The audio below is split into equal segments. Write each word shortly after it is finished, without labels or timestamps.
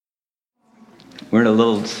We're in a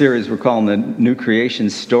little series we're calling the New Creation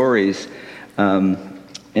Stories. And,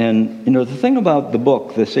 the thing about the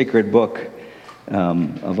book, the sacred book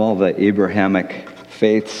of all the Abrahamic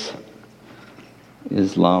faiths,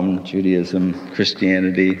 Islam, Judaism,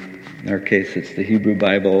 Christianity, in our case it's the Hebrew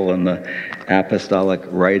Bible and the apostolic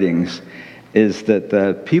writings, is that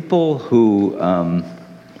the people who are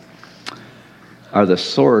the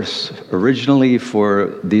source originally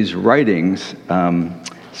for these writings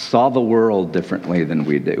saw the world differently than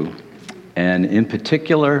we do. And in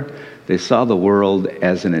particular, they saw the world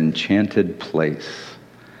as an enchanted place.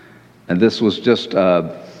 And this was just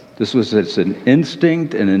an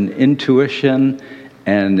instinct and an intuition,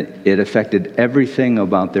 and it affected everything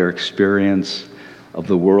about their experience of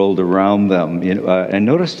the world around them. I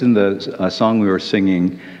noticed in the song we were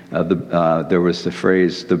singing, there was the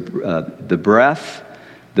phrase, the breath,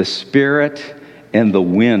 the spirit, and the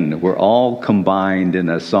wind were all combined in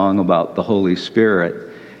a song about the Holy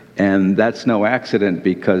Spirit. And that's no accident,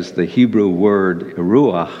 because the Hebrew word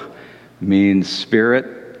ruach means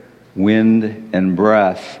spirit, wind, and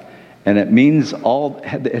breath. And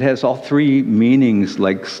it has all three meanings,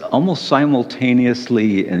 like almost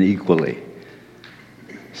simultaneously and equally.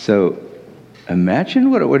 So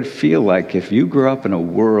imagine what it would feel like if you grew up in a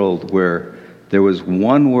world where there was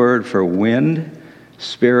one word for wind,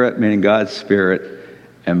 spirit, meaning God's spirit,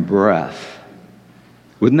 and breath.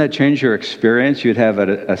 Wouldn't that change your experience? You'd have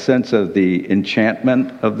a sense of the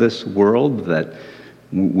enchantment of this world, that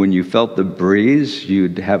when you felt the breeze,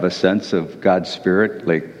 you'd have a sense of God's spirit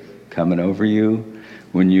like coming over you.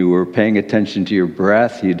 When you were paying attention to your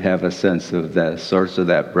breath, you'd have a sense of the source of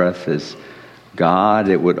that breath is God.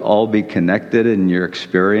 It would all be connected in your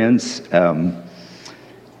experience.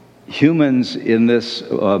 Humans in this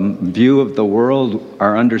view of the world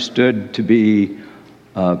are understood to be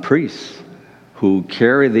priests who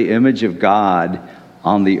carry the image of God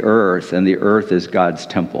on the earth, and the earth is God's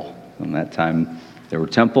temple. In that time, there were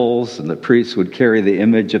temples, and the priests would carry the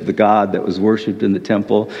image of the God that was worshipped in the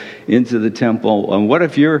temple into the temple. And what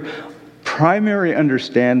if your primary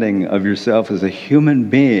understanding of yourself as a human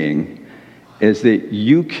being is that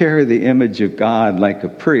you carry the image of God like a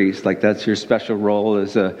priest, like that's your special role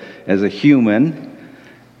as a human,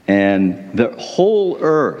 and the whole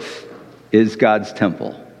earth is God's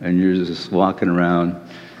temple, and you're just walking around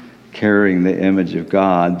carrying the image of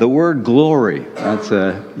God. The word glory, that's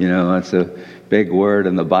a big word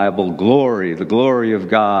in the Bible. Glory, the glory of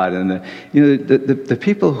God. And the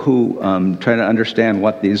people who try to understand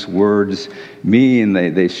what these words mean,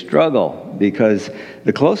 they struggle, because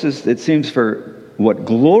the closest it seems for what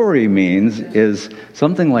glory means is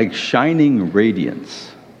something like shining radiance.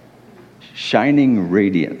 Shining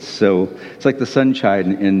radiance. So it's like the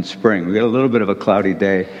sunshine in spring. We got a little bit of a cloudy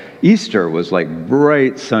day. Easter was like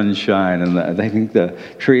bright sunshine, and I think the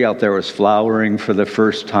tree out there was flowering for the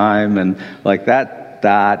first time, and like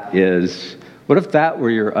that is, what if that were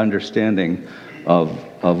your understanding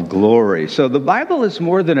of glory? So the Bible is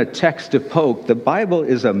more than a text to poke. The Bible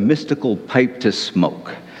is a mystical pipe to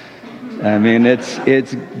smoke. I mean,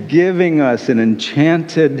 it's giving us an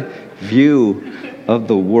enchanted view of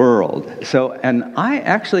the world. So, and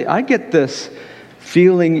I get this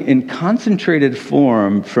feeling in concentrated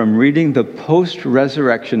form from reading the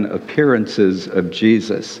post-resurrection appearances of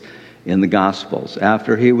Jesus in the Gospels.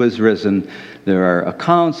 After he was risen, there are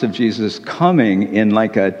accounts of Jesus coming in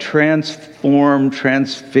like a transformed,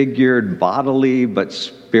 transfigured, bodily but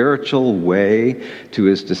spiritual way to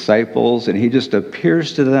his disciples, and he just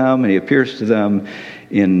appears to them, and he appears to them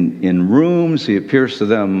in rooms, he appears to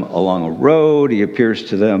them along a road, he appears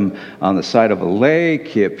to them on the side of a lake,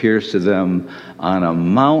 he appears to them on a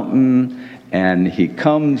mountain, and he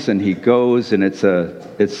comes and he goes, and it's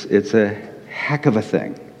a heck of a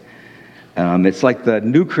thing. It's like the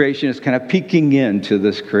new creation is kind of peeking into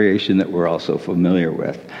this creation that we're also familiar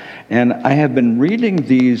with. And I have been reading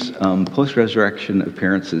these post-resurrection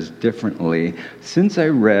appearances differently since I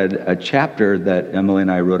read a chapter that Emily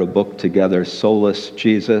and I wrote a book together, Solus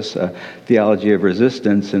Jesus, a Theology of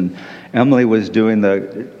Resistance. And Emily was doing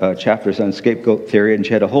the chapters on scapegoat theory, and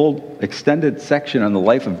she had a whole extended section on the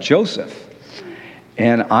life of Joseph.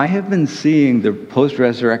 And I have been seeing the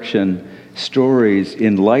post-resurrection stories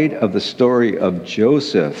in light of the story of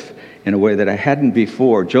Joseph in a way that I hadn't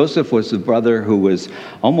before. Joseph was the brother who was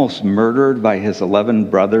almost murdered by his 11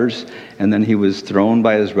 brothers, and then he was thrown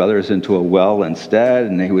by his brothers into a well instead,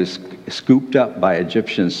 and he was scooped up by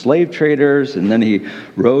Egyptian slave traders, and then he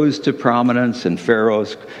rose to prominence, and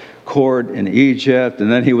Pharaoh's court in Egypt,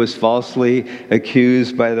 and then he was falsely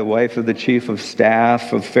accused by the wife of the chief of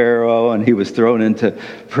staff of Pharaoh, and he was thrown into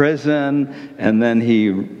prison, and then he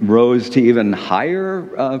rose to even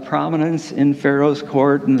higher prominence in Pharaoh's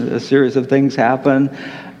court, and a series of things happened.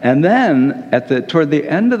 And then, toward the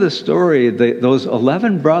end of the story, those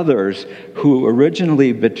 11 brothers who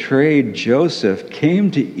originally betrayed Joseph came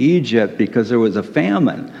to Egypt because there was a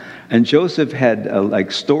famine. And Joseph had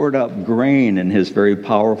stored up grain in his very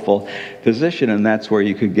powerful position, and that's where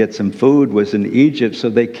you could get some food, was in Egypt. So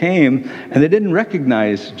they came, and they didn't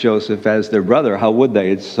recognize Joseph as their brother. How would they?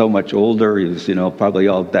 It's so much older. He was, probably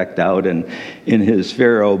all decked out in his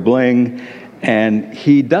Pharaoh bling. And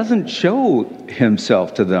he doesn't show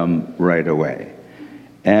himself to them right away.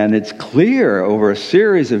 And it's clear over a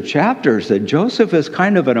series of chapters that Joseph is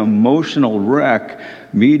kind of an emotional wreck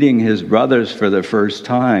meeting his brothers for the first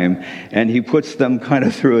time. And he puts them kind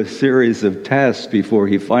of through a series of tests before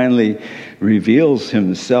he finally reveals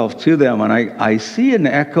himself to them. And I see an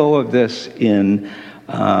echo of this in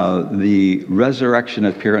the resurrection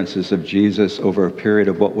appearances of Jesus over a period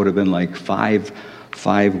of what would have been like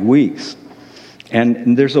five weeks.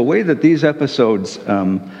 And there's a way that these episodes,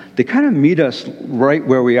 they kind of meet us right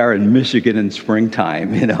where we are in Michigan in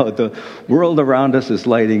springtime. The world around us is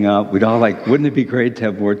lighting up. We'd all wouldn't it be great to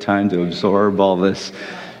have more time to absorb all this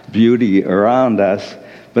beauty around us?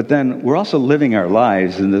 But then we're also living our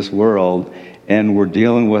lives in this world, and we're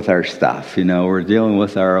dealing with our stuff. We're dealing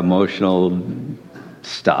with our emotional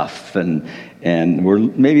stuff, and we're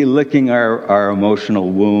maybe licking our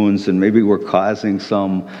emotional wounds, and maybe we're causing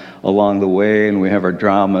some along the way, and we have our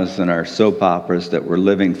dramas and our soap operas that we're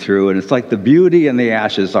living through, and it's like the beauty and the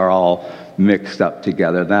ashes are all mixed up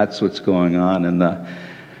together. That's what's going on in the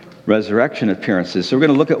resurrection appearances. So we're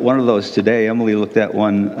going to look at one of those today. Emily looked at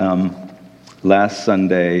one last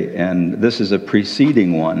Sunday, and this is a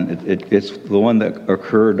preceding one. It's the one that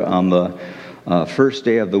occurred on the first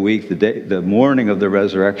day of the week, the morning of the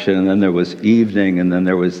resurrection, and then there was evening, and then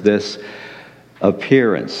there was this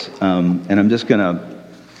appearance. And I'm just going to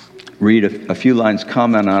read a few lines,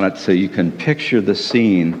 comment on it so you can picture the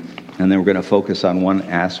scene, and then we're going to focus on one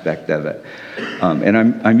aspect of it. And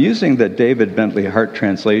I'm using the David Bentley Hart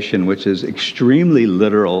translation, which is extremely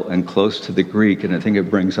literal and close to the Greek, and I think it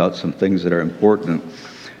brings out some things that are important.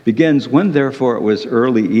 Begins, when therefore it was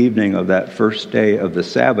early evening of that first day of the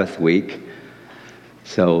Sabbath week.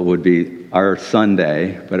 So it would be our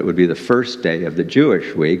Sunday, but it would be the first day of the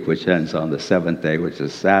Jewish week, which ends on the seventh day, which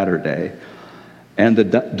is Saturday. And the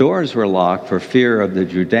doors were locked for fear of the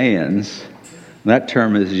Judeans. That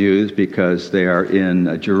term is used because they are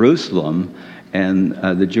in Jerusalem, and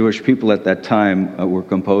the Jewish people at that time were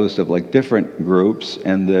composed of different groups,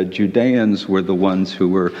 and the Judeans were the ones who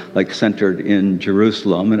were centered in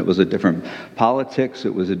Jerusalem, and it was a different politics,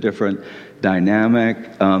 it was a different dynamic.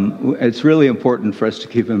 It's really important for us to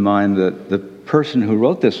keep in mind that the person who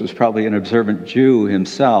wrote this was probably an observant Jew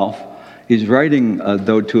himself. He's writing,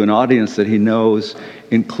 though, to an audience that he knows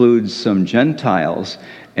includes some Gentiles.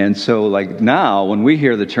 And so, now, when we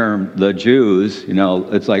hear the term the Jews,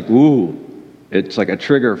 it's ooh, it's like a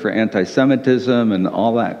trigger for anti-Semitism and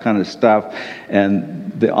all that kind of stuff.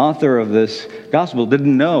 And the author of this gospel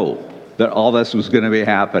didn't know that all this was going to be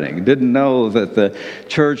happening. Didn't know that the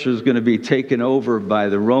church was going to be taken over by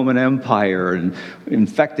the Roman Empire and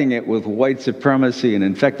infecting it with white supremacy and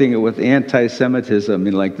infecting it with anti-Semitism.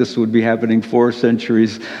 This would be happening 4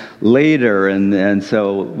 centuries later. And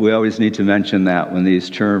so we always need to mention that when these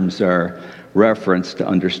terms are referenced to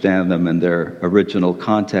understand them in their original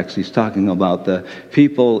context. He's talking about the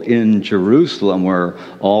people in Jerusalem where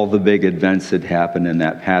all the big events had happened in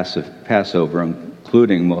that Passover,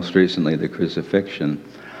 including most recently the crucifixion.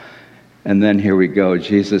 And then here we go.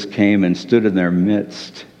 Jesus came and stood in their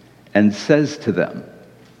midst and says to them.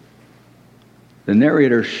 The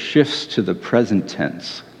narrator shifts to the present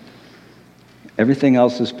tense. Everything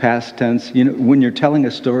else is past tense. When you're telling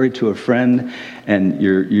a story to a friend and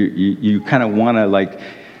you kind of want to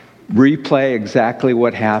replay exactly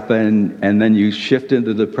what happened, and then you shift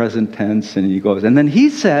into the present tense and you go, and then he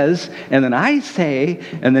says, and then I say,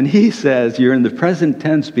 and then he says. You're in the present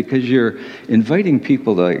tense because you're inviting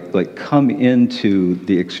people to come into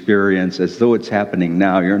the experience as though it's happening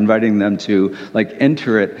now. You're inviting them to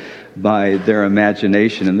enter it by their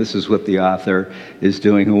imagination, and this is what the author is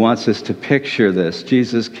doing, who wants us to picture this.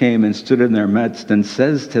 Jesus came and stood in their midst and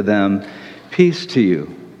says to them, "Peace to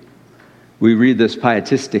you." We read this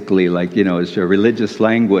pietistically, it's a religious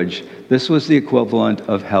language. This was the equivalent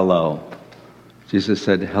of hello. Jesus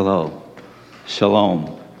said, hello,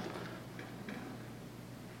 shalom.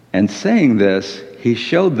 And saying this, he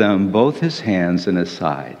showed them both his hands and his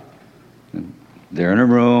side. They're in a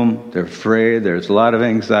room, they're afraid, there's a lot of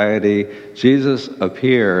anxiety. Jesus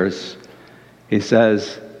appears, he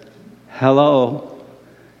says, hello,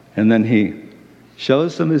 and then he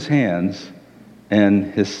shows them his hands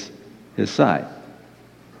and his side.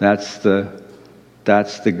 That's the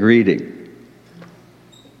greeting.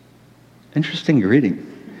 Interesting greeting.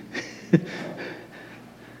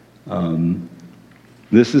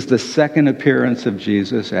 This is the second appearance of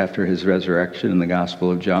Jesus after his resurrection in the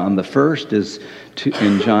Gospel of John. The first is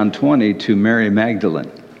in John 20 to Mary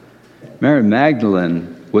Magdalene. Mary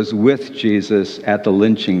Magdalene was with Jesus at the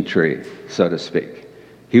lynching tree, so to speak.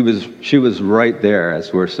 She was right there,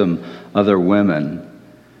 as were some other women.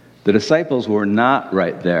 The disciples were not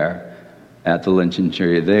right there at the lynching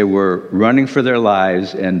tree. They were running for their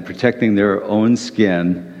lives and protecting their own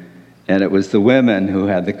skin, and it was the women who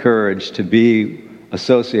had the courage to be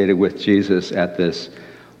associated with Jesus at this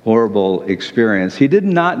horrible experience. He did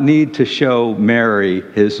not need to show Mary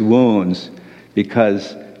his wounds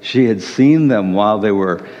because she had seen them while they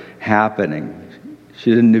were happening. She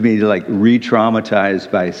didn't need to re-traumatize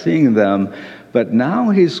by seeing them, but now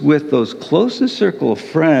he's with those closest circle of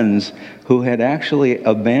friends who had actually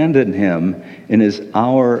abandoned him in his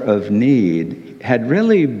hour of need, had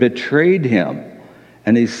really betrayed him,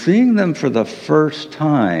 and he's seeing them for the first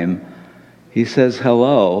time. He says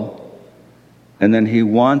hello, and then he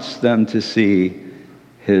wants them to see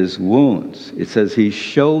his wounds. It says he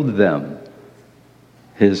showed them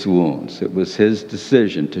his wounds. It was his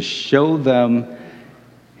decision to show them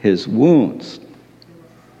his wounds.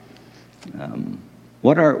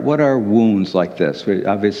 What are wounds like this?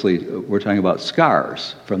 We're talking about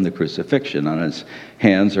scars from the crucifixion on his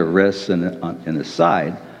hands or wrists and his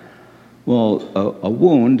side. Well, a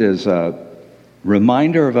wound is a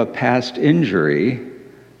reminder of a past injury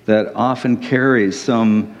that often carries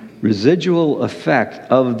some residual effect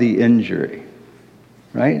of the injury,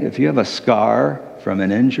 right? If you have a scar from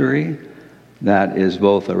an injury, that is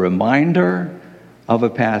both a reminder of a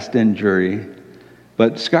past injury,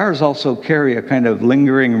 but scars also carry a kind of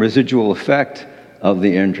lingering residual effect of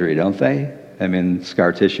the injury, don't they? I mean,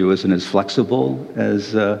 scar tissue isn't as flexible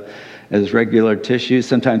as regular tissue.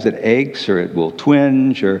 Sometimes it aches or it will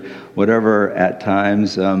twinge or whatever at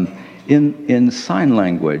times. In sign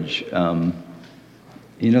language,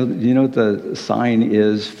 you know what the sign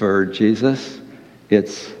is for Jesus?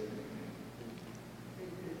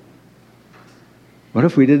 What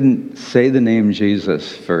if we didn't say the name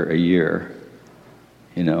Jesus for a year?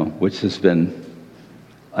 Which has been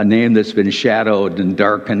a name that's been shadowed and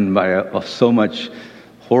darkened by so much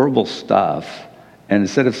horrible stuff. And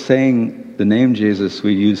instead of saying the name Jesus,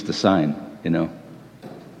 we use the sign,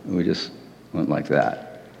 We just went like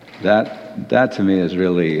that. That to me is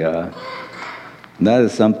really, that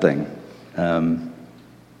is something.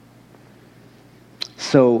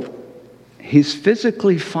 So he's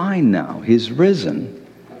physically fine now. He's risen.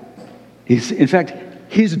 In fact,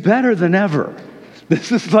 he's better than ever.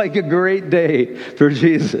 This is like a great day for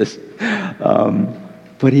Jesus.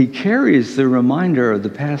 But he carries the reminder of the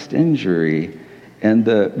past injury and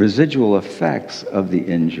the residual effects of the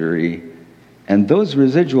injury. And those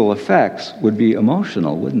residual effects would be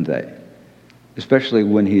emotional, wouldn't they? Especially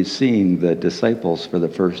when he's seeing the disciples for the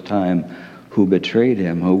first time who betrayed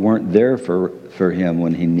him, who weren't there for him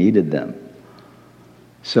when he needed them.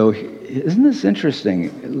 So isn't this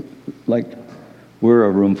interesting? We're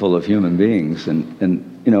a room full of human beings,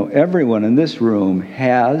 and everyone in this room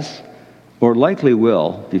has, or likely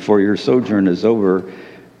will, before your sojourn is over,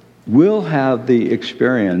 will have the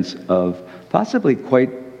experience of possibly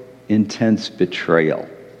quite intense betrayal.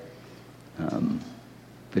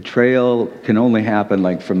 Betrayal can only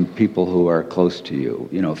happen from people who are close to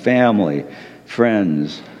you, family,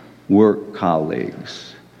 friends, work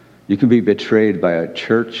colleagues. You can be betrayed by a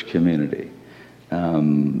church community.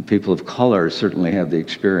 People of color certainly have the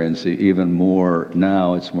experience, even more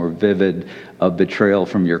now, it's more vivid, of betrayal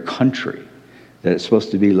from your country. That it's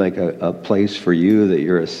supposed to be like a place for you that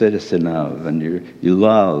you're a citizen of and you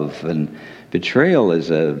love. And betrayal is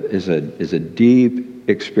a deep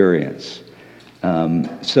experience.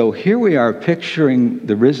 So here we are picturing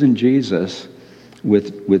the risen Jesus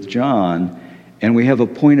with John, and we have a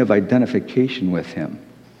point of identification with him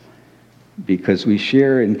because we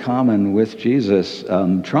share in common with Jesus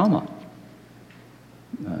trauma,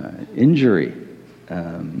 injury,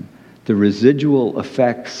 the residual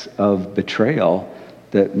effects of betrayal,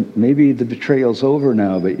 that maybe the betrayal's over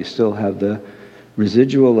now, but you still have the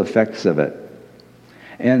residual effects of it.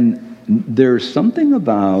 And there's something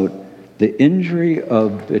about the injury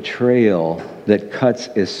of betrayal that cuts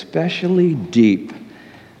especially deep.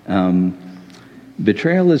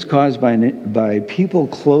 Betrayal is caused by people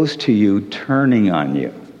close to you turning on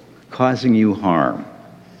you, causing you harm.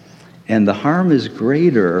 And the harm is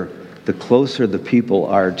greater the closer the people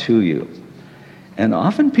are to you. And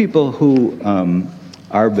often people who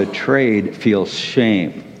are betrayed feel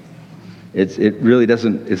shame. It really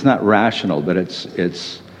doesn't, it's not rational, but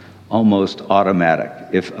it's almost automatic.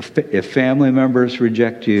 If family members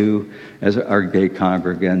reject you, as our gay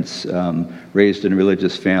congregants raised in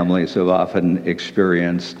religious families have often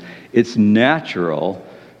experienced, it's natural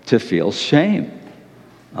to feel shame.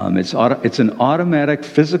 It's an automatic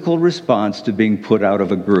physical response to being put out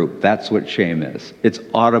of a group. That's what shame is. It's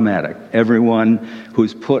automatic. Everyone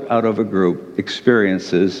who's put out of a group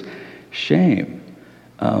experiences shame.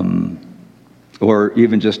 Or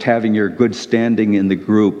even just having your good standing in the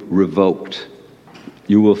group revoked.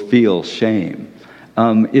 You will feel shame.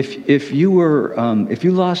 If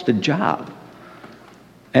you lost a job,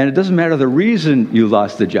 and it doesn't matter the reason you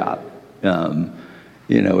lost the job, the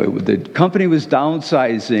company was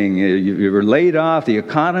downsizing, you were laid off, the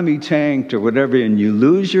economy tanked or whatever, and you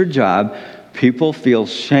lose your job, people feel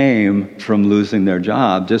shame from losing their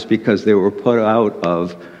job just because they were put out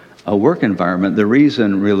of a work environment. The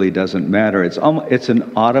reason really doesn't matter. It's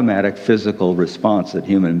an automatic physical response that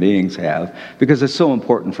human beings have because it's so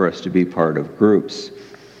important for us to be part of groups.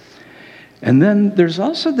 And then there's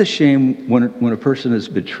also the shame when a person is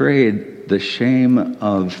betrayed, the shame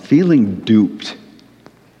of feeling duped.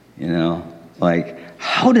 Like,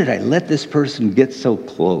 how did I let this person get so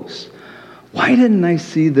close? Why didn't I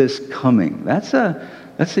see this coming? That's a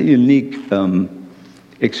unique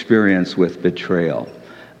experience with betrayal.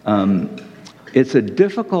 It's a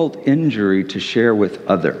difficult injury to share with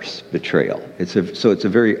others, betrayal. So it's a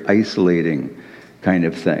very isolating kind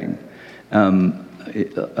of thing.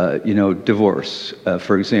 Divorce,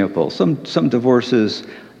 for example. Some divorces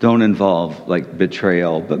don't involve like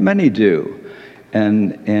betrayal, but many do.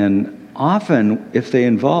 And often, if they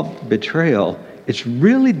involve betrayal, it's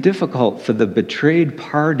really difficult for the betrayed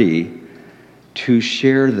party to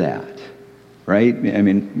share that. Right? I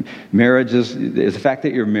mean, marriage the fact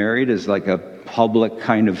that you're married is like a public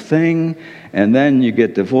kind of thing, and then you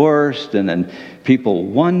get divorced, and then people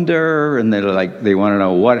wonder, and they want to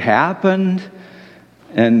know what happened.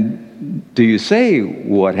 And do you say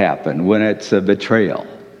what happened when it's a betrayal?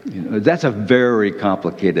 That's a very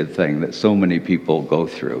complicated thing that so many people go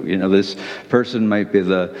through. This person might be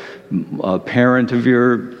the parent of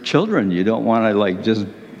your children. You don't want to just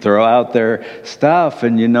throw out their stuff,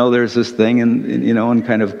 and there's this thing in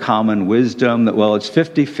kind of common wisdom that, well, it's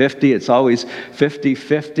 50-50, it's always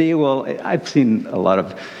 50-50. Well, I've seen a lot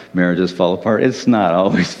of marriages fall apart. It's not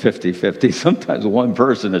always 50-50. Sometimes one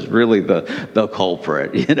person is really the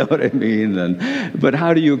culprit, you know what I mean? But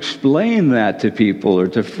how do you explain that to people or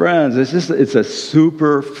to friends? It's a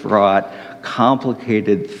super fraught,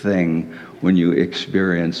 complicated thing when you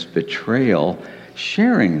experience betrayal,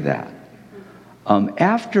 sharing that.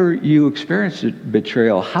 After you experience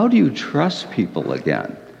betrayal, how do you trust people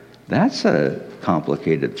again? That's a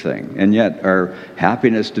complicated thing. And yet our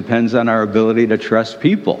happiness depends on our ability to trust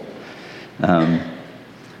people.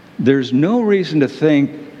 There's no reason to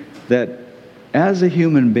think that as a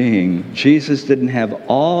human being, Jesus didn't have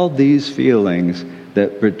all these feelings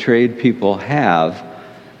that betrayed people have,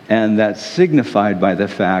 and that's signified by the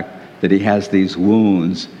fact that he has these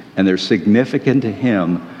wounds, and they're significant to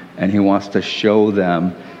him, and he wants to show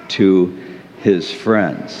them to his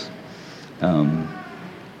friends. When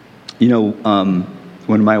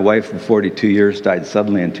my wife of 42 years died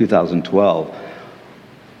suddenly in 2012,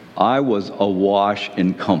 I was awash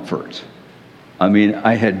in comfort. I mean,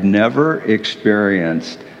 I had never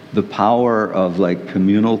experienced the power of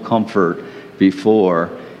communal comfort before.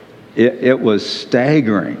 It was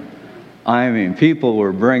staggering. I mean, people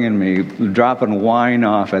were dropping wine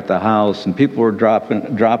off at the house, and people were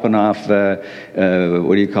dropping off,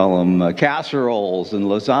 casseroles and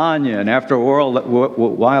lasagna. And after a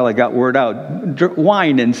while, I got word out,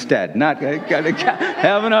 wine instead, not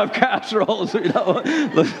have enough casseroles,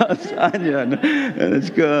 lasagna, and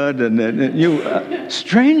it's good. And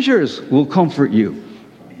strangers will comfort you.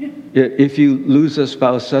 If you lose a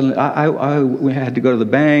spouse suddenly, we had to go to the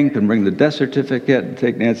bank and bring the death certificate and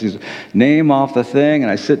take Nancy's name off the thing,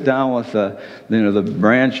 and I sit down with the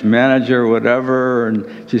branch manager or whatever,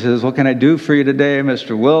 and she says, "What can I do for you today,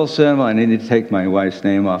 Mr. Wilson?" Well, I need to take my wife's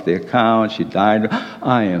name off the account. She died.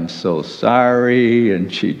 I am so sorry. And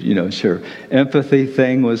she, her empathy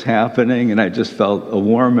thing was happening, and I just felt a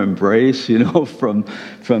warm embrace,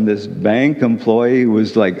 from this bank employee who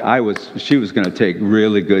was she was going to take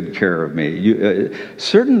really good care of me.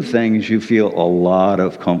 Certain things you feel a lot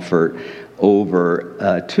of comfort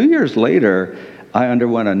over. 2 years later, I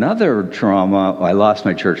underwent another trauma. I lost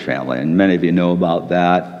my church family, and many of you know about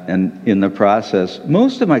that. And in the process,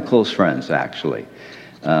 most of my close friends, actually,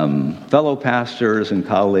 fellow pastors and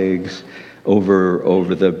colleagues,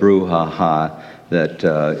 over the brouhaha that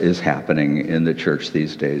is happening in the church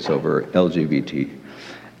these days over LGBT.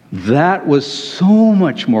 That was so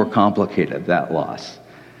much more complicated, that loss,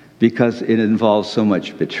 because it involves so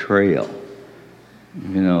much betrayal.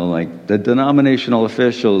 You know, like the denominational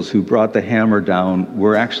officials who brought the hammer down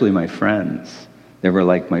were actually my friends. They were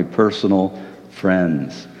like my personal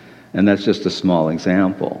friends. And that's just a small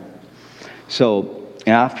example. So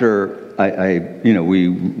after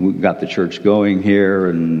we got the church going here,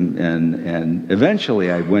 and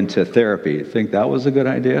eventually I went to therapy. I think that was a good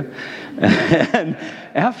idea. And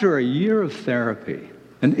after a year of therapy,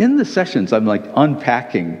 and in the sessions, I'm like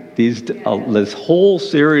unpacking this whole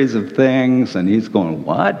series of things, and he's going,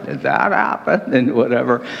 "What? Did that happen?" and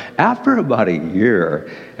whatever. After about a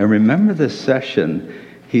year, and remember this session,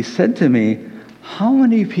 he said to me, "How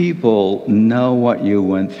many people know what you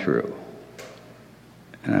went through?"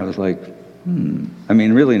 And I was like,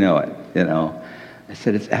 really know it, you know. I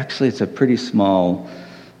said, it's a pretty small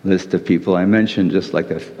list of people. I mentioned just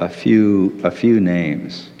like a few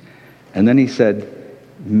names. And then he said,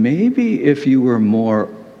 maybe if you were more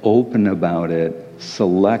open about it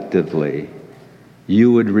selectively,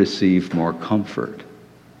 you would receive more comfort.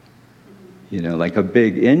 You know, like a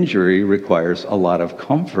big injury requires a lot of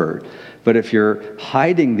comfort. But if you're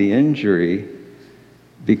hiding the injury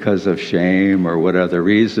because of shame or what other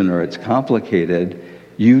reason, or it's complicated,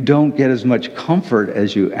 you don't get as much comfort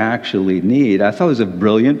as you actually need. I thought it was a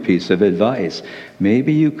brilliant piece of advice.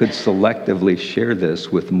 Maybe you could selectively share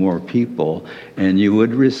this with more people and you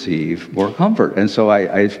would receive more comfort. And so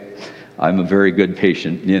I'm a very good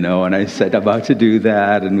patient, you know, and I said about to do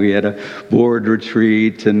that, and we had a board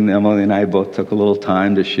retreat, and Emily and I both took a little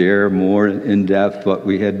time to share more in depth what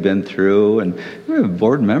we had been through. And we have a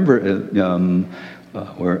board member,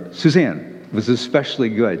 where Suzanne was especially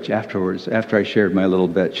good afterwards. After I shared my little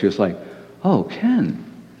bit, she was like, "Oh, Ken,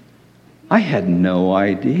 I had no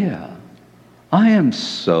idea. I am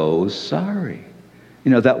so sorry."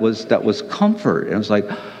 You know, that was comfort. And I was like,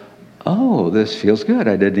 "Oh, this feels good.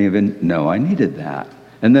 I didn't even know I needed that."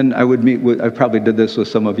 And then I would I probably did this with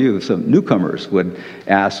some of you. Some newcomers would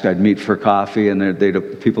ask, I'd meet for coffee, and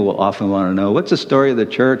people will often want to know, what's the story of the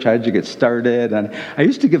church? How did you get started? And I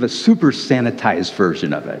used to give a super sanitized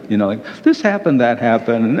version of it. You know, like, this happened, that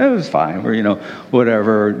happened, and it was fine. Or, you know,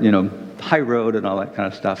 whatever, you know, high road and all that kind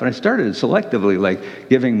of stuff. And I started selectively, like,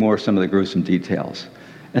 giving more some of the gruesome details.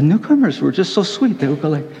 And newcomers were just so sweet. They would go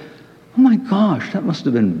like, "Oh my gosh, that must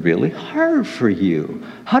have been really hard for you.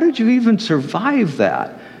 How did you even survive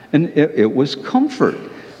that?" And it was comfort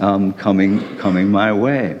coming my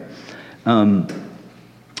way.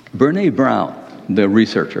 Brene Brown, the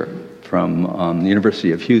researcher from the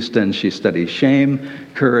University of Houston, she studies shame,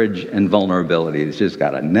 courage, and vulnerability. She's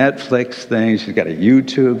got a Netflix thing. She's got a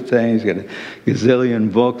YouTube thing. She's got a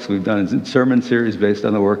gazillion books. We've done a sermon series based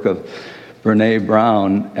on the work of Brene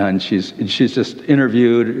Brown, and she's just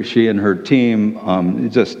interviewed, she and her team,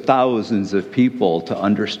 just thousands of people to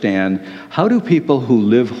understand, how do people who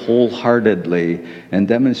live wholeheartedly and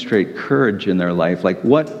demonstrate courage in their life, like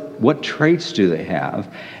what traits do they have?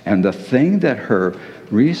 And the thing that her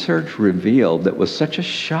research revealed that was such a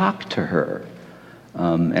shock to her,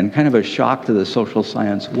 and kind of a shock to the social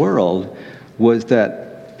science world, was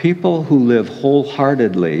that people who live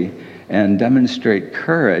wholeheartedly and demonstrate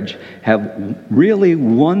courage have really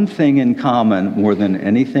one thing in common more than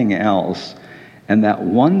anything else, and that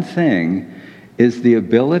one thing is the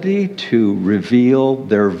ability to reveal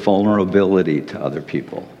their vulnerability to other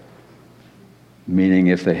people. Meaning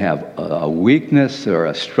if they have a weakness or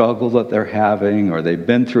a struggle that they're having, or they've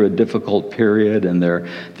been through a difficult period and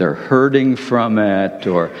they're hurting from it,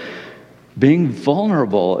 or being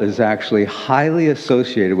vulnerable is actually highly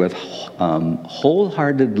associated with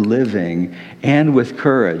wholehearted living and with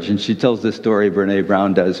courage. And she tells this story, Brene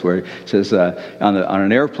Brown does, where it says on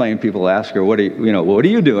an airplane, people ask her, what are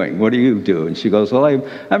you doing? What do you do? And she goes, "Well,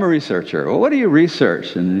 I'm a researcher." "Well, what do you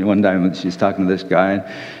research?" And one time she's talking to this guy,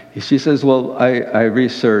 and she says, "Well, I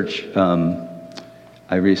research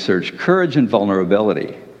courage and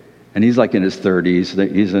vulnerability." And he's like in his 30s,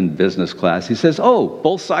 he's in business class. He says, "Oh,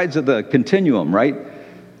 both sides of the continuum, right?"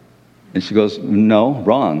 And she goes, no,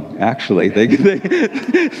 wrong. Actually,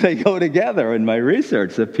 they go together in my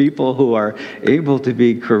research. The people who are able to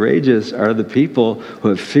be courageous are the people who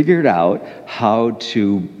have figured out how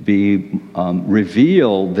to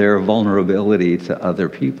reveal their vulnerability to other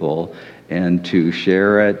people and to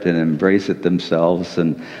share it and embrace it themselves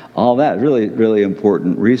and all that. Really, really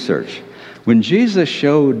important research. When Jesus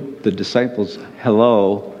showed the disciples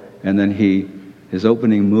hello, and then his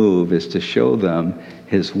opening move is to show them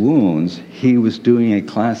his wounds, he was doing a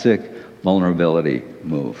classic vulnerability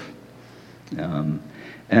move.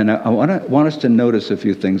 And I want us to notice a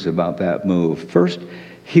few things about that move. First,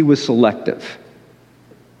 he was selective.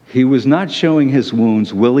 He was not showing his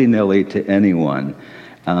wounds willy-nilly to anyone.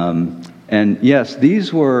 And yes,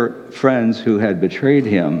 these were friends who had betrayed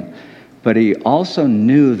him, but he also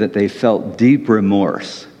knew that they felt deep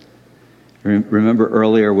remorse. Remember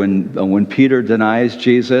earlier when Peter denies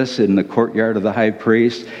Jesus in the courtyard of the high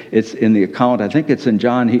priest? It's in the account, I think it's in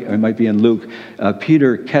John, it might be in Luke.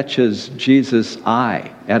 Peter catches Jesus'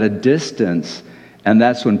 eye at a distance, and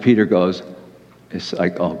that's when Peter goes, it's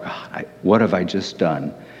like, oh God, what have I just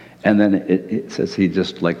done? And then it says he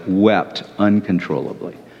just like wept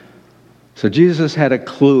uncontrollably. So Jesus had a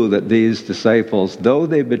clue that these disciples, though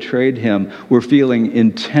they betrayed him, were feeling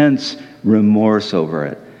intense remorse over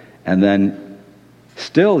it. And then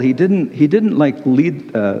still, he didn't like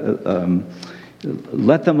let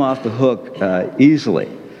them off the hook easily.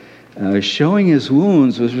 Showing his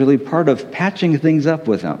wounds was really part of patching things up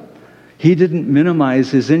with him. He didn't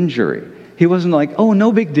minimize his injury. He wasn't like, oh,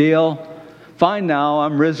 no big deal. Fine now,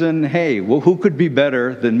 I'm risen. Hey, well, who could be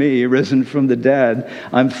better than me, risen from the dead?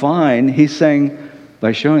 I'm fine. He's saying,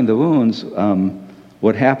 by showing the wounds,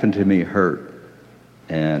 what happened to me hurt,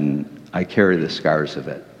 and I carry the scars of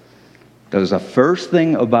it. That was the first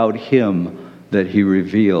thing about him that he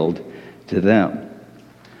revealed to them.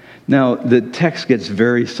 Now, the text gets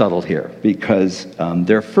very subtle here because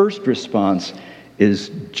their first response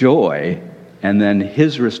is joy, and then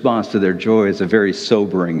his response to their joy is a very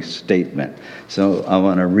sobering statement. So I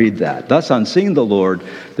want to read that. Thus, on seeing the Lord,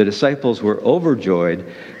 the disciples were overjoyed,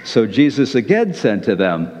 so Jesus again said to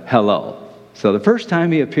them, hello. So the first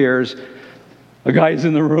time he appears, a guy's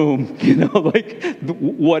in the room, like,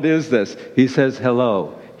 what is this? He says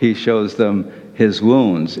hello. He shows them his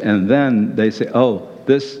wounds. And then they say, oh,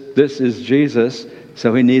 this is Jesus.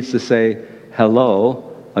 So he needs to say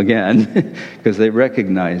hello again because they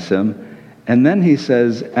recognize him. And then he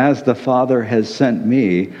says, as the Father has sent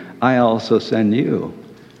me, I also send you.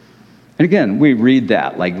 And again, we read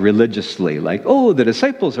that like religiously, like, oh, the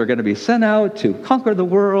disciples are going to be sent out to conquer the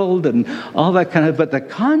world and all that kind of, but the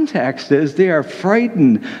context is they are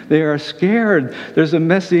frightened, they are scared. There's a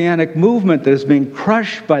messianic movement that is being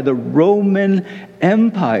crushed by the Roman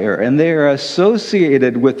Empire, and they are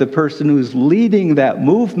associated with the person who's leading that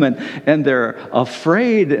movement, and they're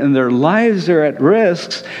afraid and their lives are at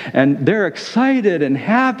risk, and they're excited and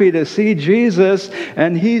happy to see Jesus,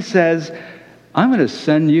 and he says, I'm going to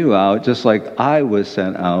send you out just like I was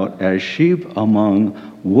sent out as sheep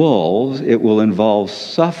among wolves. It will involve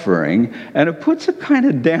suffering, and it puts a kind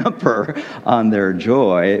of damper on their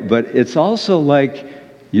joy, but it's also like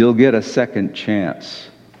you'll get a second chance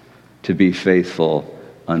to be faithful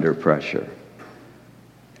under pressure.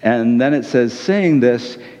 And then it says, saying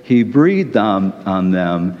this, he breathed on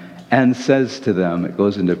them and says to them, it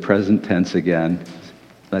goes into present tense again,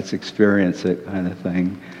 let's experience it kind of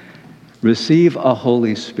thing. Receive a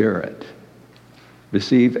Holy Spirit.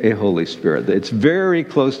 Receive a Holy Spirit. It's very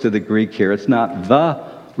close to the Greek here. It's not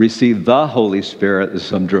receive the Holy Spirit as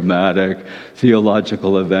some dramatic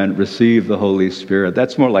theological event. Receive the Holy Spirit.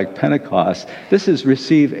 That's more like Pentecost. This is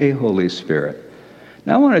receive a Holy Spirit.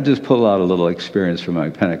 Now I want to just pull out a little experience from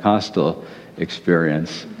my Pentecostal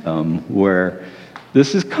experience where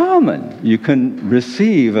this is common. You can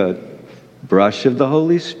receive a brush of the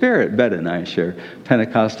Holy Spirit. Ben and I share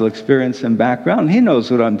Pentecostal experience and background. He knows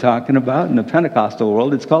what I'm talking about. In the Pentecostal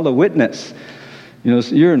world, it's called a witness. So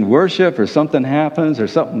you're in worship or something happens or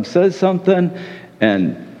something says something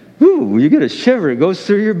and you get a shiver. It goes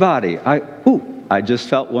through your body. I just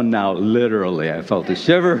felt one now, literally. I felt a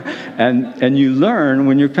shiver. And you learn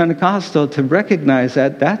when you're Pentecostal to recognize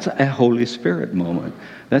that that's a Holy Spirit moment.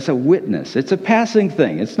 That's a witness. It's a passing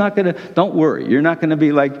thing. It's not going to, don't worry. You're not going to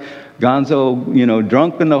be like Gonzo,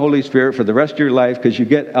 drunk in the Holy Spirit for the rest of your life because you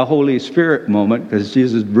get a Holy Spirit moment because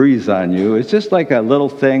Jesus breathes on you. It's just like a little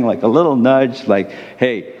thing, like a little nudge, like,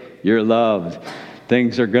 hey, you're loved.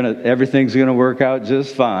 everything's gonna work out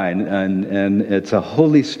just fine, and it's a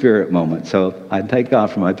Holy Spirit moment. So I thank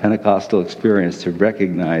God for my Pentecostal experience to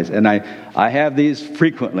recognize, and I have these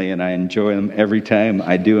frequently, and I enjoy them every time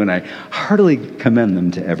I do, and I heartily commend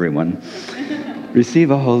them to everyone.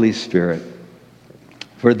 Receive a Holy Spirit.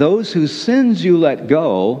 For those whose sins you let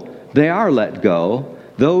go, they are let go.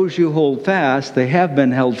 Those you hold fast, they have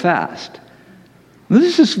been held fast.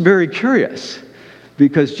 This is very curious,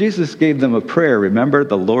 because Jesus gave them a prayer. Remember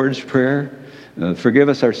the Lord's Prayer? Forgive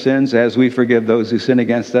us our sins as we forgive those who sin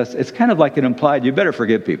against us. It's kind of like it implied you better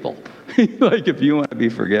forgive people. Like if you want to be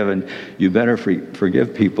forgiven, you better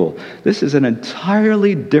forgive people. This is an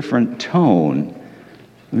entirely different tone.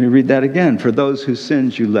 Let me read that again. For those whose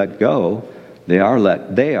sins you let go, they are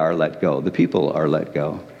let go. The people are let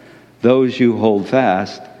go. Those you hold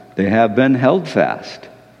fast, they have been held fast.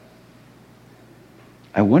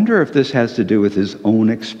 I wonder if this has to do with his own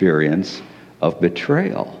experience of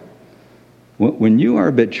betrayal. When you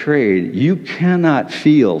are betrayed, you cannot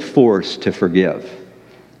feel forced to forgive.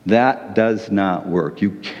 That does not work.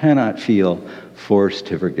 You cannot feel forced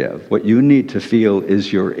to forgive. What you need to feel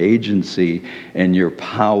is your agency and your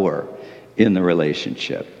power in the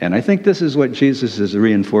relationship. And I think this is what Jesus is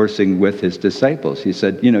reinforcing with his disciples. He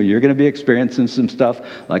said, you're going to be experiencing some stuff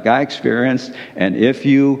like I experienced, and if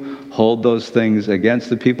you hold those things against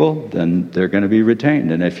the people, then they're going to be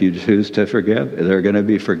retained. And if you choose to forgive, they're going to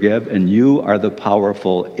be forgiven, and you are the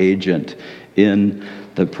powerful agent in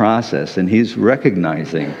the process. And he's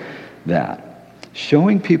recognizing that.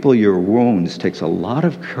 Showing people your wounds takes a lot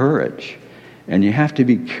of courage. And you have to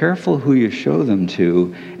be careful who you show them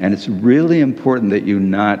to, and it's really important that you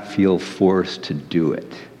not feel forced to do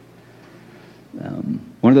it.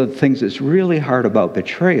 One of the things that's really hard about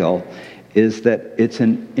betrayal is that it's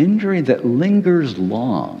an injury that lingers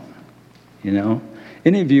long.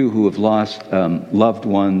 Any of you who have lost loved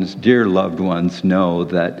ones, dear loved ones, know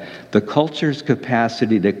that the culture's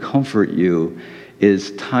capacity to comfort you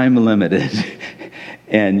is time limited.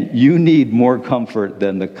 And you need more comfort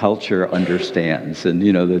than the culture understands. And,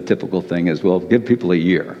 the typical thing is, well, give people a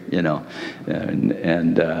year, And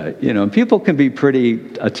people can be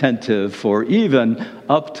pretty attentive for even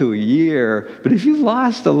up to a year. But if you've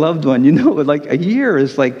lost a loved one, like a year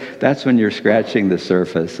is like, that's when you're scratching the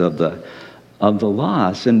surface of the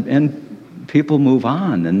loss. And people move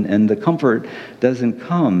on, and the comfort doesn't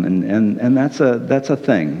come. And that's a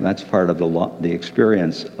thing. That's part of the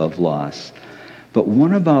experience of loss. But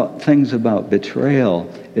one things about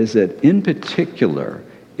betrayal is that, in particular,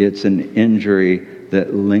 it's an injury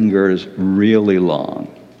that lingers really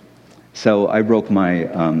long. So I broke my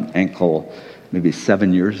ankle maybe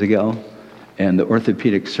 7 years ago, and the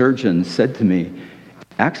orthopedic surgeon said to me,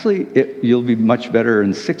 actually, you'll be much better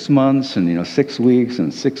in 6 months, and 6 weeks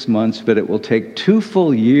and 6 months, but it will take 2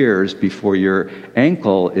 full years before your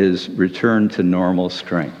ankle is returned to normal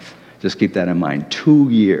strength. Just keep that in mind, 2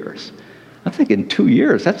 years. I'm thinking 2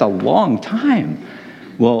 years, that's a long time.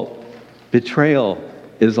 Well, betrayal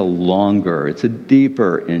is it's a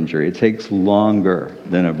deeper injury. It takes longer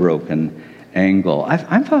than a broken ankle.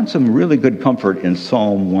 I've found some really good comfort in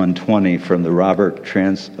Psalm 120 from the Robert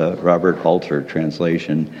Alter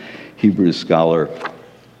translation. Hebrew scholar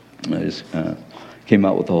came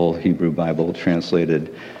out with the whole Hebrew Bible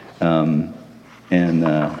translated. And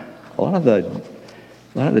a lot of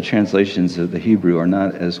the translations of the Hebrew are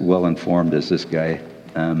not as well informed as this guy.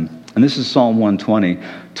 And this is Psalm 120.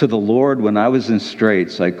 To the Lord, when I was in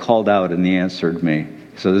straits, I called out and he answered me.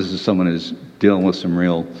 So this is someone who's dealing with some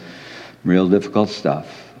real difficult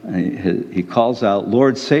stuff. And he calls out,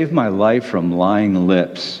 Lord, save my life from lying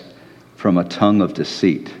lips, from a tongue of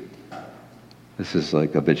deceit. This is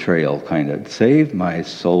like a betrayal kind of. Save my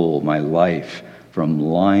soul, my life, from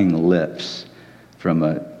lying lips, from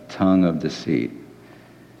a tongue of deceit.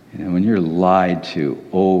 When you're lied to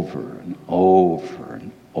over and over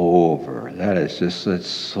and over, that's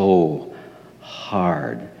so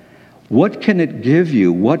hard. What can it give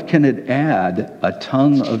you? What can it add? A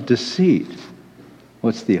tongue of deceit.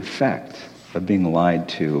 What's the effect of being lied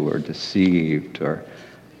to or deceived or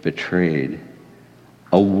betrayed?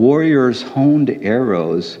 A warrior's honed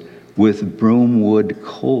arrows with broomwood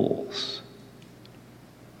coals.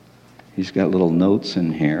 He's got little notes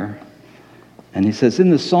in here. And he says, in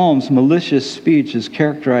the Psalms, malicious speech is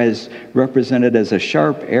represented as a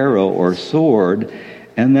sharp arrow or sword.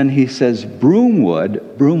 And then he says,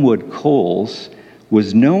 broomwood coals,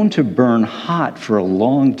 was known to burn hot for a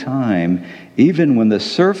long time, even when the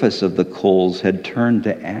surface of the coals had turned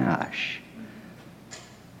to ash.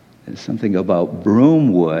 There's something about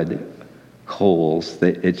broomwood coals.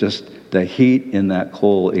 The heat in that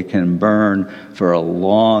coal, it can burn for a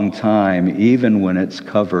long time, even when it's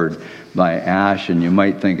covered by ash. And you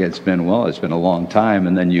might think it's been a long time,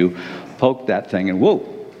 and then you poke that thing, and whoa,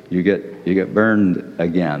 you get burned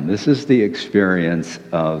again. This is the experience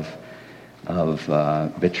of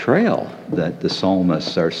betrayal that the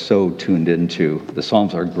psalmists are so tuned into. The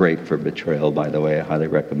Psalms are great for betrayal, by the way. I highly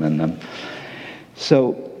recommend them.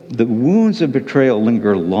 So the wounds of betrayal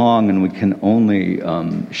linger long, and we can only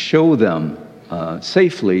show them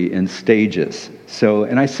safely in stages. So,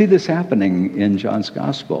 and I see this happening in John's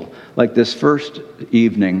Gospel. Like this first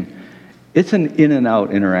evening, it's an in and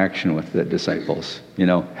out interaction with the disciples.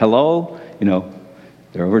 Hello,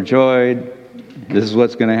 they're overjoyed. This is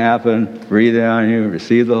what's going to happen. Breathe on you,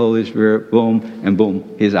 receive the Holy Spirit, boom, and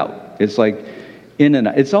boom, he's out. It's like in and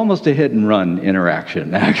out. It's almost a hit and run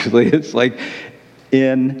interaction, actually. It's like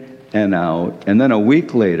in and out. And then a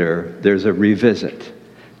week later, there's a revisit.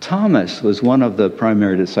 Thomas was one of the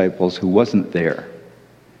primary disciples who wasn't there.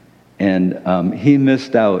 And he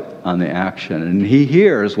missed out on the action. And he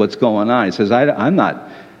hears what's going on. He says, I'm not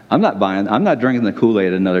drinking the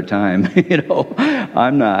Kool-Aid another time.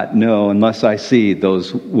 I'm not, no, unless I see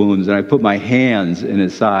those wounds and I put my hands in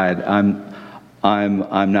his side. I'm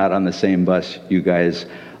not on the same bus you guys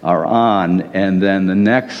are on. And then the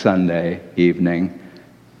next Sunday evening,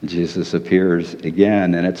 Jesus appears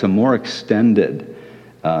again, and it's a more extended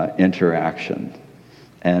interaction.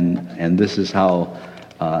 And this is how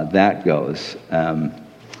that goes.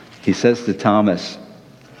 He says to Thomas,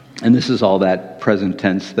 and this is all that present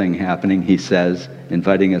tense thing happening, he says,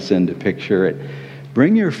 inviting us in to picture it,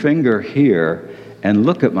 bring your finger here and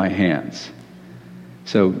look at my hands.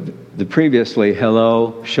 So the previously,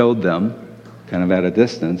 hello, showed them, kind of at a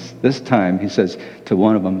distance. This time he says to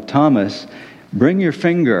one of them, Thomas, bring your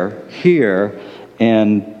finger here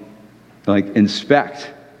and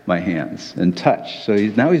inspect my hands and touch. So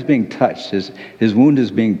now he's being touched. His wound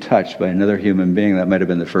is being touched by another human being. That might have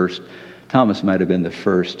been the first. Thomas might have been the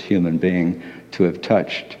first human being to have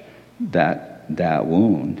touched that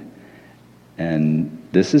wound. And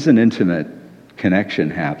this is an intimate connection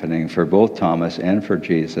happening for both Thomas and for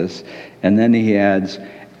Jesus. And then he adds,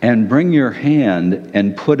 and bring your hand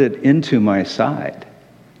and put it into my side.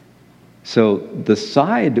 So the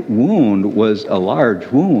side wound was a large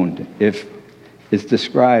wound. If it's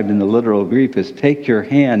described in the literal Greek as take your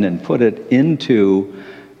hand and put it into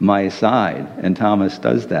my side. And Thomas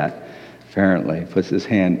does that. Apparently, puts his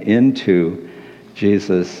hand into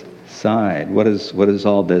Jesus' side. What is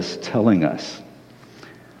all this telling us?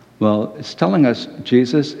 Well, it's telling us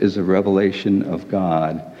Jesus is a revelation of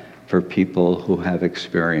God for people who have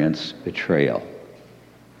experienced betrayal.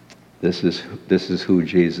 This is who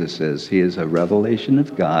Jesus is. He is a revelation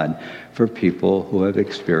of God for people who have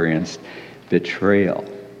experienced betrayal.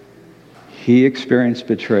 He experienced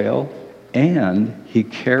betrayal, and he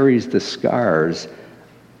carries the scars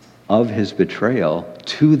of his betrayal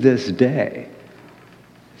to this day.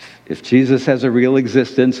 If Jesus has a real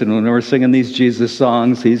existence, and when we're singing these Jesus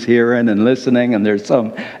songs, he's hearing and listening, and there's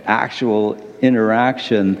some actual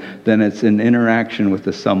interaction, then it's an interaction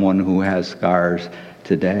with someone who has scars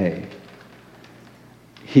today.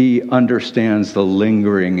 He understands the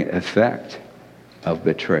lingering effect of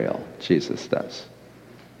betrayal, Jesus does.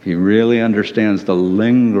 He really understands the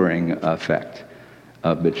lingering effect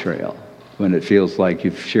of betrayal. When it feels like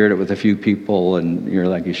you've shared it with a few people and you're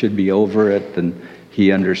like, you should be over it, and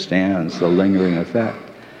he understands the lingering effect.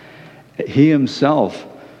 He himself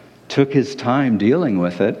took his time dealing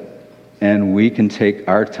with it, and we can take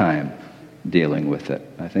our time dealing with it.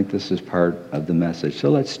 I think this is part of the message. So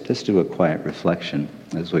let's just do a quiet reflection,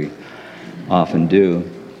 as we often do.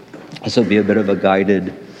 This will be a bit of a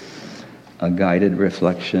guided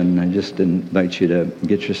reflection. I just invite you to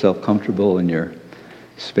get yourself comfortable in your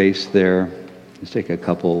space there. Just take a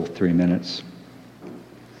couple, 3 minutes.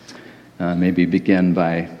 Maybe begin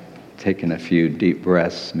by taking a few deep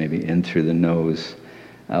breaths, maybe in through the nose,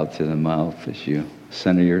 out through the mouth as you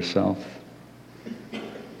center yourself.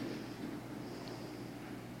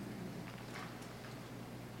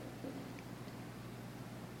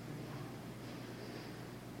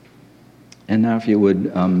 And now if you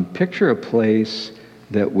would picture a place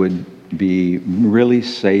that would be really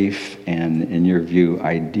safe and, in your view,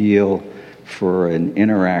 ideal for an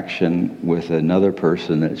interaction with another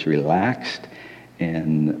person that's relaxed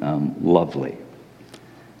and lovely.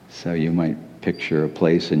 So you might picture a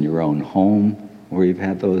place in your own home where you've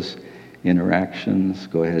had those interactions.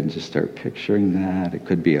 Go ahead and just start picturing that. It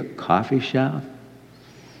could be a coffee shop.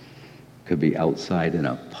 It could be outside in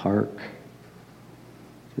a park.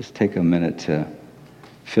 Just take a minute to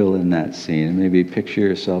fill in that scene. And maybe picture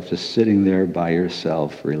yourself just sitting there by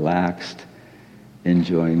yourself, relaxed,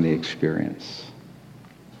 enjoying the experience.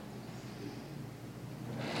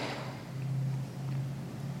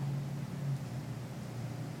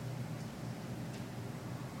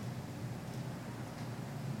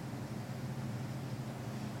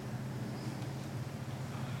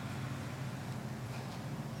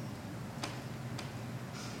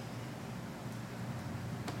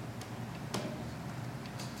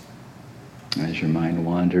 As your mind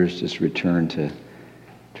wanders, just return to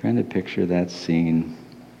trying to picture that scene,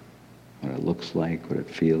 what it looks like, what it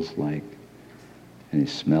feels like, any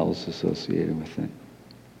smells associated with it.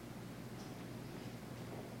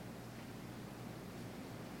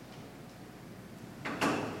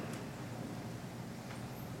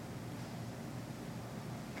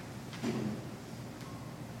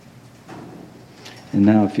 And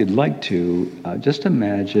now, if you'd like to, just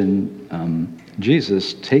imagine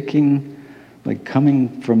Jesus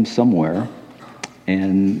coming from somewhere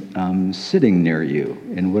and sitting near you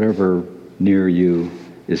in whatever near you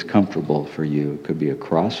is comfortable for you. It could be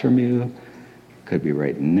across from you, could be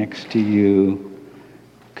right next to you,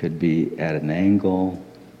 could be at an angle.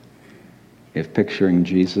 If picturing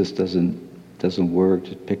Jesus doesn't work,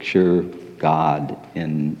 just picture God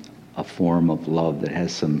in a form of love that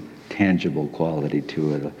has some tangible quality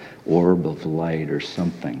to it, an orb of light or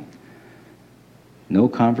something. No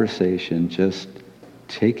conversation, just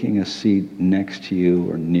taking a seat next to you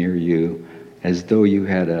or near you as though you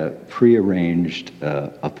had a prearranged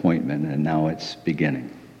appointment and now it's beginning.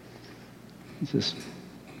 Just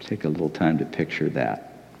take a little time to picture that.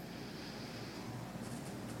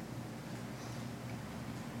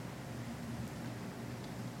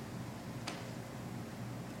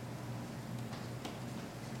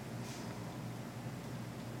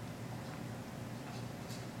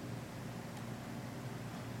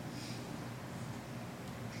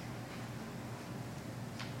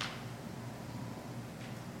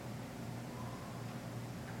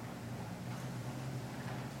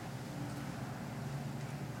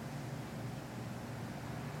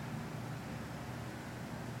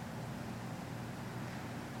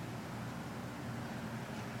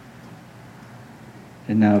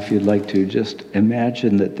 And now if you'd like to, just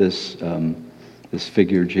imagine that this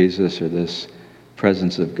figure Jesus or this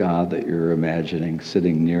presence of God that you're imagining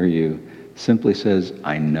sitting near you simply says,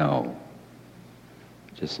 I know.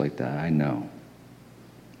 Just like that, I know.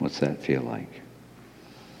 What's that feel like?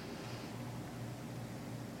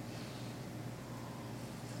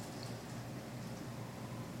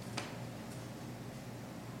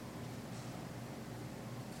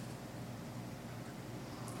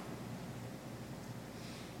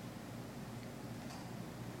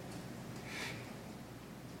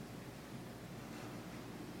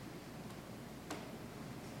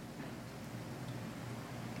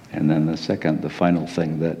 And then the final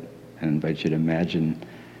thing that I invite you to imagine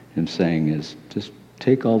him saying is, just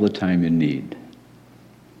take all the time you need.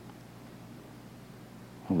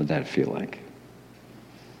 What would that feel like?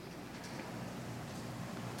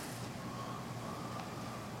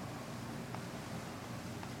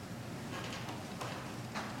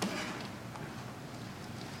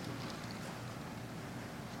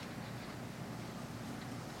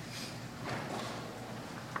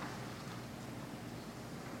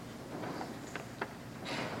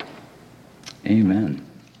 Amen.